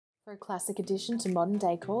For a classic addition to modern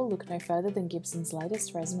decor, look no further than Gibson's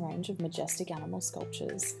latest resin range of majestic animal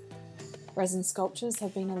sculptures. Resin sculptures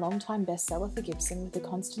have been a long-time bestseller for Gibson with a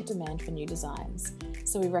constant demand for new designs,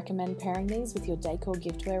 so we recommend pairing these with your decor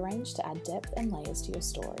giftware range to add depth and layers to your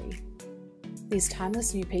story. These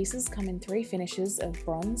timeless new pieces come in 3 finishes of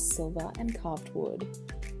bronze, silver and carved wood.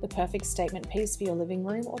 The perfect statement piece for your living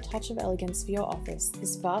room or touch of elegance for your office,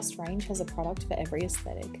 this vast range has a product for every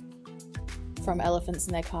aesthetic. From elephants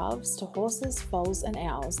and their calves to horses, foals and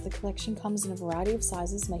owls, the collection comes in a variety of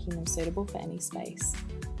sizes, making them suitable for any space.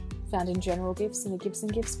 Found in general gifts and the Gibson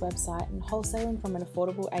Gifts website and wholesaling from an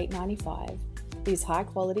affordable $8.95, these high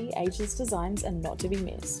quality, ageless designs are not to be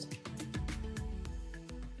missed.